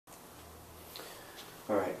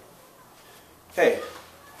Alright. Hey.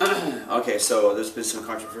 Okay, so there's been some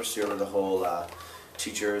controversy over the whole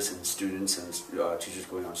teachers and students and teachers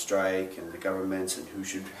going on strike and the governments and who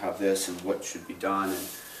should have this and what should be done and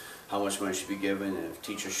how much money should be given and if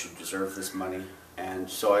teachers should deserve this money. And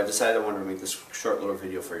so I decided I wanted to make this short little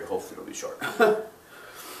video for you. Hopefully it'll be short.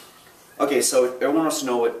 Okay, so everyone wants to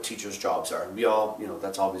know what teachers' jobs are. We all,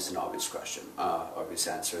 that's obviously an obvious question, obvious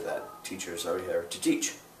answer that teachers are here to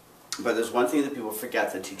teach. But there's one thing that people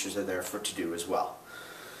forget that teachers are there to do as well.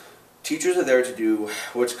 Teachers are there to do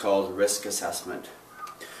what's called risk assessment.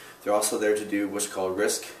 They're also there to do what's called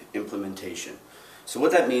risk implementation. So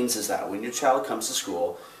what that means is that when your child comes to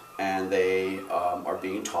school and they are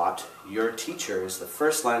being taught, your teacher is the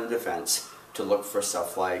first line of defense to look for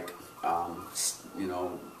stuff like,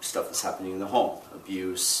 stuff that's happening in the home,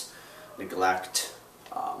 abuse, neglect,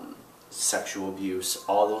 sexual abuse.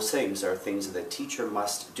 All those things are things that a teacher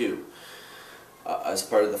must do as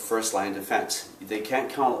part of the first line of defense. They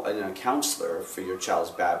can't count on a counselor for your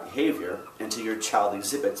child's bad behavior until your child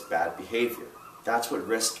exhibits bad behavior. That's what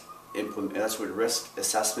risk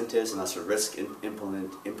assessment is, and that's what risk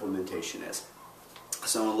implementation is.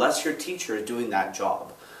 So unless your teacher is doing that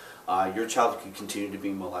job, your child could continue to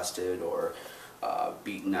be molested or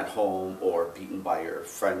beaten at home or beaten by your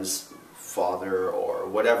friend's father or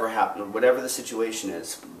whatever happened, whatever the situation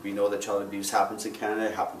is. We know that child abuse happens in Canada,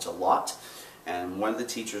 it happens a lot, and one of the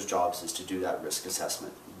teacher's jobs is to do that risk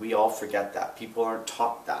assessment. We all forget that. People aren't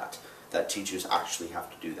taught that teachers actually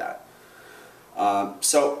have to do that.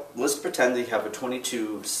 So let's pretend that you have a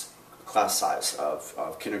 22 class size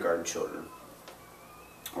of kindergarten children,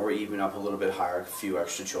 or even up a little bit higher, a few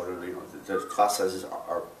extra children. The class sizes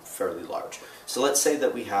are fairly large. So let's say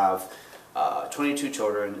that we have 22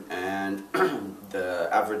 children and the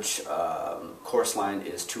average course line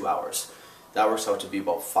is 2 hours. That works out to be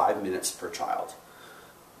about 5 minutes per child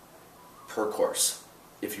per course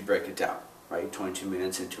if you break it down, right? 22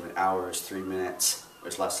 minutes into an hour is 3 minutes.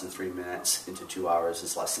 It's less than 3 minutes. Into 2 hours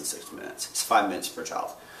is less than 6 minutes. It's 5 minutes per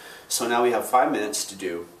child. So now we have 5 minutes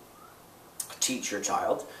to teach your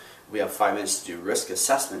child. We have 5 minutes to do risk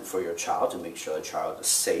assessment for your child to make sure the child is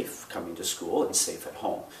safe coming to school and safe at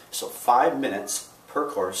home. So 5 minutes per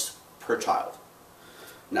course per child.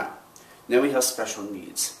 Now we have special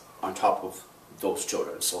needs on top of those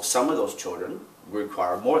children. So some of those children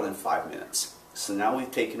require more than 5 minutes. So now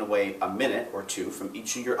we've taken away a minute or two from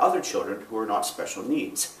each of your other children who are not special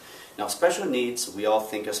needs. Now special needs, we all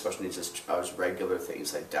think of special needs as regular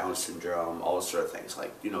things like Down syndrome, all those sort of things,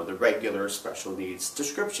 like the regular special needs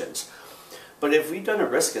descriptions. But if we've done a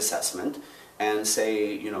risk assessment and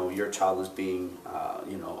say your child is being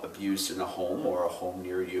abused in a home or a home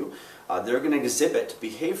near you, they're going to exhibit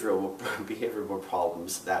behavioral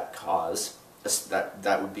problems that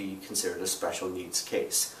that would be considered a special needs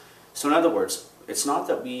case. So in other words, it's not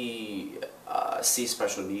that we see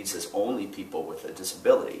special needs as only people with a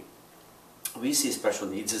disability. We see special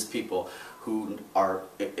needs as people who are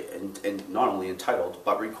not only entitled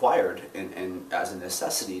but required and as a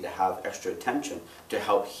necessity to have extra attention to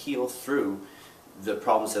help heal through the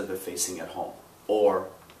problems that they're facing at home or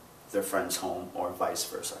their friend's home or vice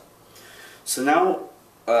versa. So now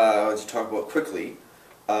to talk about quickly,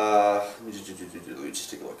 let me just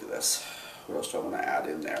take a look at this. What else do I want to add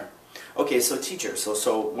in there? Okay, so teachers.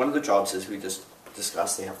 So one of the jobs is we just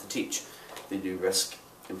discussed they have to teach. They do risk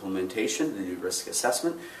implementation, they do risk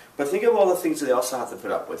assessment, but think of all the things that they also have to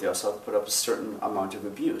put up with. They also have to put up a certain amount of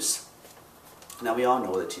abuse. Now we all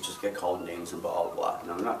know that teachers get called names and blah blah blah.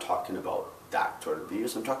 Now I'm not talking about that sort of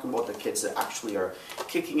abuse. I'm talking about the kids that actually are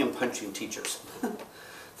kicking and punching teachers.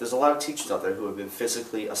 There's a lot of teachers out there who have been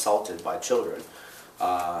physically assaulted by children,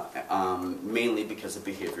 mainly because of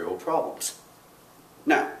behavioral problems.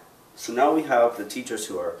 So now we have the teachers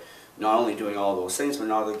who are not only doing all those things, but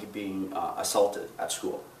now they're being assaulted at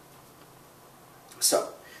school.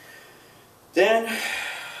 So then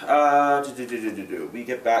we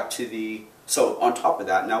get back to so on top of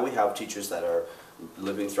that, now we have teachers that are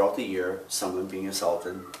living throughout the year, some of them being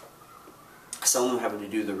assaulted, some of them having to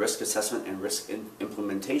do the risk assessment and risk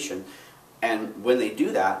implementation. And when they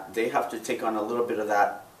do that, they have to take on a little bit of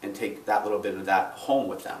that and take that little bit of that home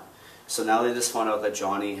with them. So now they just found out that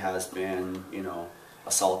Johnny has been,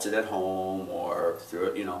 assaulted at home or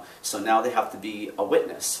through, so now they have to be a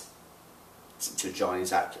witness to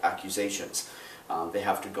Johnny's accusations. They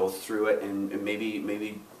have to go through it, and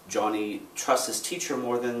maybe Johnny trusts his teacher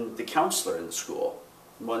more than the counselor in the school.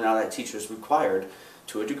 Well, now that teacher is required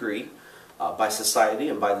to a degree by society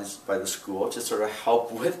and by the school to sort of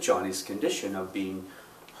help with Johnny's condition of being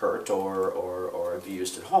hurt or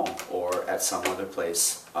abused at home or at some other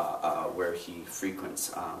place where he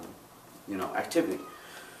frequents, activity,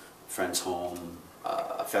 friend's home,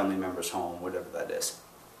 a family member's home, whatever that is.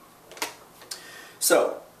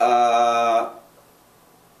 So,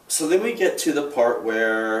 so then we get to the part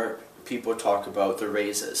where people talk about the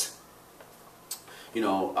raises.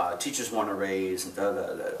 Teachers want a raise, and da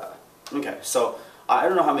da da da. Okay, so I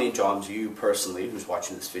don't know how many jobs you personally, who's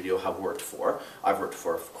watching this video, have worked for. I've worked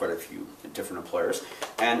for quite a few different employers,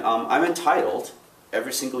 and I'm entitled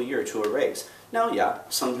every single year to a raise. Now, yeah,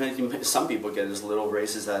 some people get as little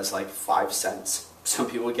raises as like 5 cents. Some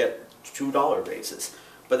people get $2 raises.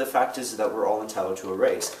 But the fact is that we're all entitled to a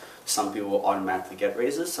raise. Some people will automatically get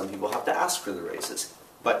raises. Some people have to ask for the raises.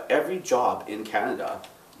 But every job in Canada,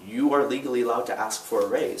 you are legally allowed to ask for a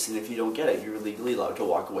raise. And if you don't get it, you're legally allowed to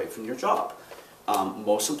walk away from your job.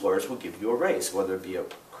 Most employers will give you a raise, whether it be a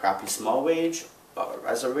crappy small wage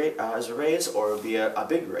as a raise, or it be a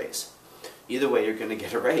big raise. Either way, you're going to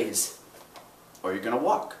get a raise, or you're going to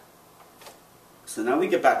walk. So now we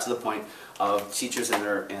get back to the point of teachers and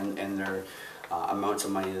their amounts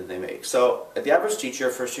of money that they make. So the average teacher,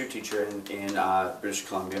 first-year teacher in British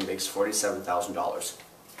Columbia makes $47,000.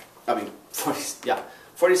 I mean,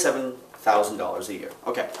 $47,000 a year.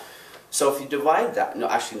 Okay. So if you divide that, no,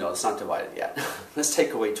 it's not divided yet. Let's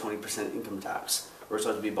take away 20% income tax. We're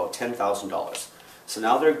supposed to be about $10,000. So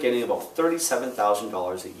now they're getting about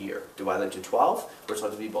 $37,000 a year. Divide that to 12, we're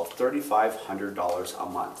supposed to be about $3,500 a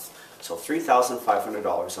month. So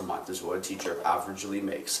 $3,500 a month is what a teacher averagely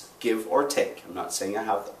makes, give or take. I'm not saying I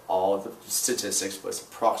have all of the statistics, but it's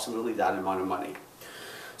approximately that amount of money.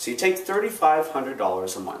 So you take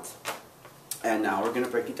 $3,500 a month, and now we're going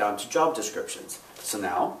to break it down to job descriptions. So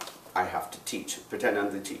now I have to teach, pretend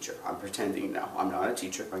I'm the teacher. I'm pretending now. I'm not a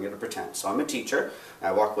teacher, I'm going to pretend. So I'm a teacher, and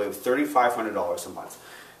I walk away with $3,500 a month.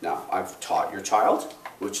 Now, I've taught your child,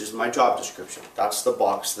 which is my job description. That's the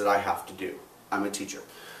box that I have to do. I'm a teacher.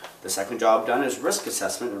 The second job done is risk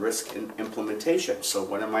assessment and risk implementation. So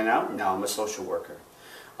what am I now? Now I'm a social worker.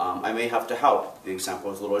 I may have to help. The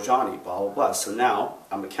example with little Johnny, blah, blah, blah. So now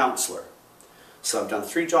I'm a counselor. So I've done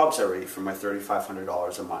 3 jobs already for my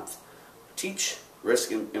 $3,500 a month. Teach,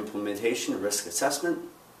 risk implementation, risk assessment,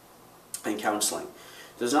 and counseling.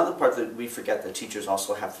 There's another part that we forget that teachers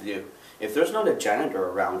also have to do. If there's not a janitor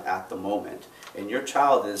around at the moment, and your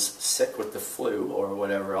child is sick with the flu or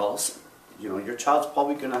whatever else, your child's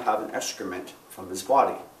probably going to have an excrement from his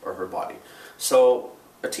body or her body. So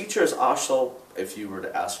a teacher is also, if you were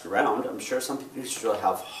to ask around, I'm sure some teachers will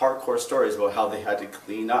have hardcore stories about how they had to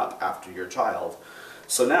clean up after your child.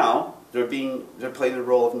 So now they're playing the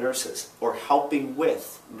role of nurses or helping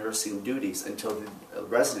with nursing duties until the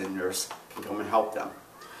resident nurse can come and help them.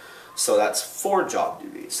 So that's 4 job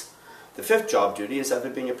duties. The 5th job duty is either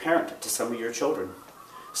being a parent to some of your children.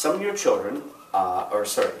 Some of your children,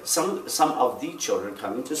 some of the children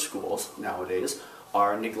coming to schools nowadays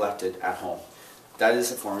are neglected at home. That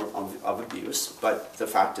is a form of abuse, but the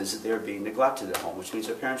fact is that they're being neglected at home, which means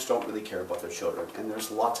their parents don't really care about their children. And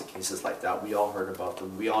there's lots of cases like that. We all heard about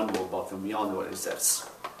them. We all know about them. We all know it exists.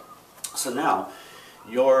 So now,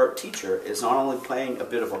 your teacher is not only playing a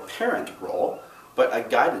bit of a parent role, but a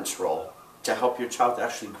guidance role to help your child to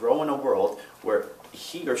actually grow in a world where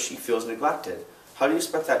he or she feels neglected. How do you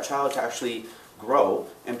expect that child to actually grow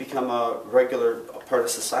and become a regular part of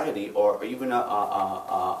society, or even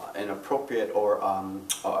an appropriate or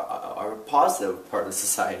a positive part of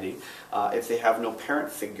society if they have no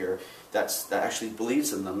parent figure that actually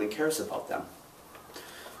believes in them and cares about them?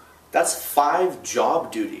 That's 5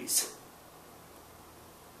 job duties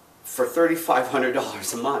for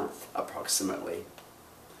 $3,500 a month, approximately.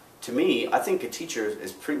 To me, I think a teacher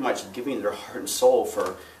is pretty much giving their heart and soul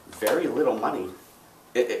for very little money.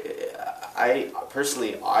 I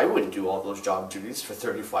personally wouldn't do all those job duties for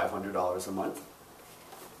 $3,500 a month.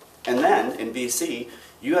 And then in BC,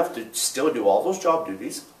 you have to still do all those job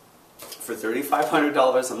duties for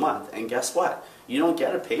 $3,500 a month. And guess what? You don't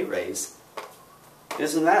get a pay raise.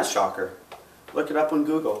 Isn't that a shocker? Look it up on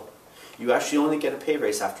Google. You actually only get a pay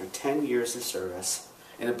raise after 10 years of service,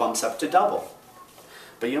 and it bumps up to double.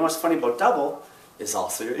 But you know what's funny about double is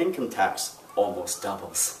also your income tax almost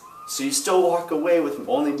doubles. So you still walk away with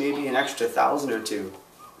only maybe an extra $1,000 or $2,000.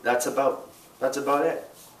 That's about it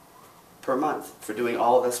per month for doing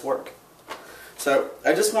all this work. So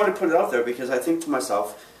I just want to put it out there because I think to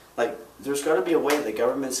myself, like, there's got to be a way that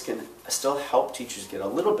governments can still help teachers get a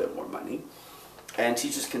little bit more money, and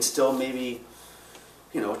teachers can still maybe,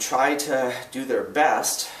 try to do their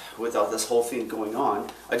best without this whole thing going on.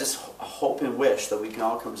 I just hope and wish that we can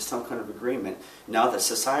all come to some kind of agreement now that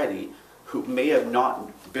society, who may have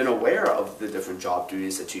not been aware of the different job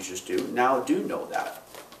duties that teachers do now do know that.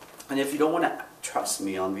 And if you don't want to trust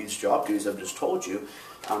me on these job duties I've just told you,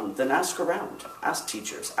 then ask around. Ask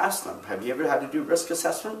teachers. Ask them, have you ever had to do risk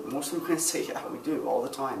assessment? Most of them are going to say, yeah, we do all the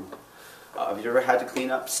time. Have you ever had to clean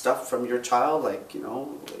up stuff from your child, like,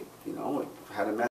 had a mess?